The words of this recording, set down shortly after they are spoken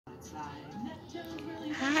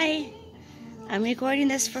Hi, I'm recording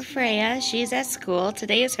this for Freya. She's at school.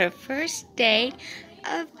 Today is her first day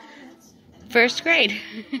of first grade.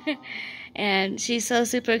 And she's so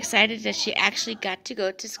super excited that she actually got to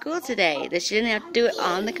go to school today, that she didn't have to do it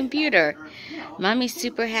on the computer. Mommy's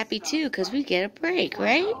super happy too because we get a break,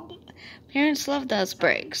 right? Parents love those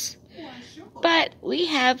breaks. But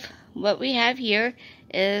what we have here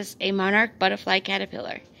is a monarch butterfly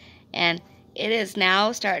caterpillar. And it is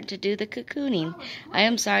now starting to do the cocooning. I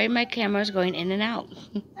am sorry my camera is going in and out.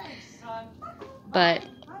 But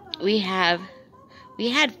we had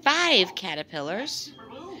 5 caterpillars.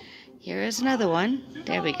 Here is another one.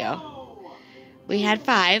 There we go. We had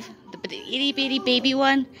 5. The itty bitty baby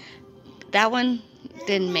one, that one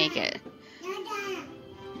didn't make it.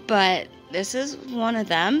 But this is one of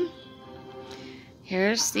them.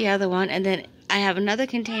 Here's the other one. And then I have another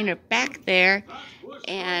container back there.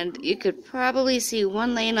 And you could probably see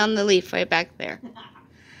one laying on the leaf right back there.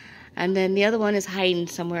 And then the other one is hiding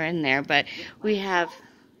somewhere in there. But we have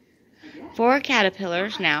 4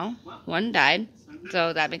 caterpillars now. 1 died,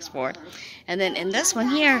 so that makes 4. And then in this one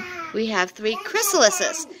here, we have 3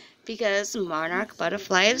 chrysalises. Because monarch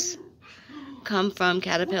butterflies come from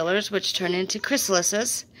caterpillars, which turn into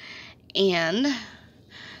chrysalises. And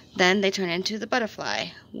then they turn into the butterfly.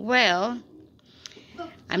 Well,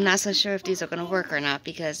 I'm not so sure if these are going to work or not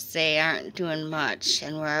because they aren't doing much,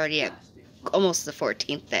 and we're already at almost the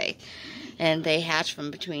 14th day, and they hatch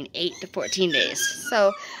from between 8 to 14 days.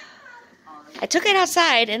 So I took it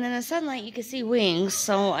outside, and in the sunlight you can see wings,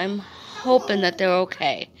 so I'm hoping that they're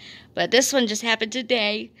okay. But this one just happened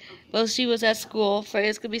today while she was at school.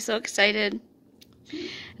 Freya's going to be so excited.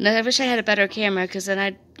 And I wish I had a better camera because then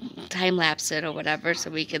I'd time-lapse it or whatever so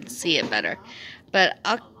we could see it better. But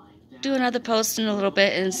I'll do another post in a little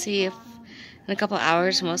bit and see if in a couple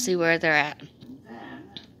hours, and we'll see where they're at.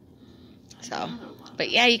 So, but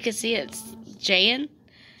yeah, you can see it's jaying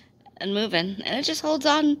and moving, and it just holds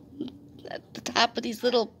on at the top of these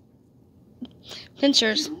little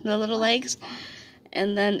pinchers, the little legs,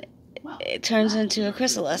 and then it turns into a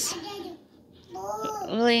chrysalis.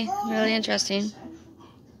 Really, really interesting.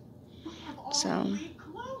 So,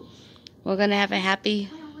 we're gonna have a happy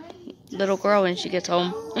little girl when she gets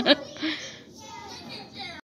home.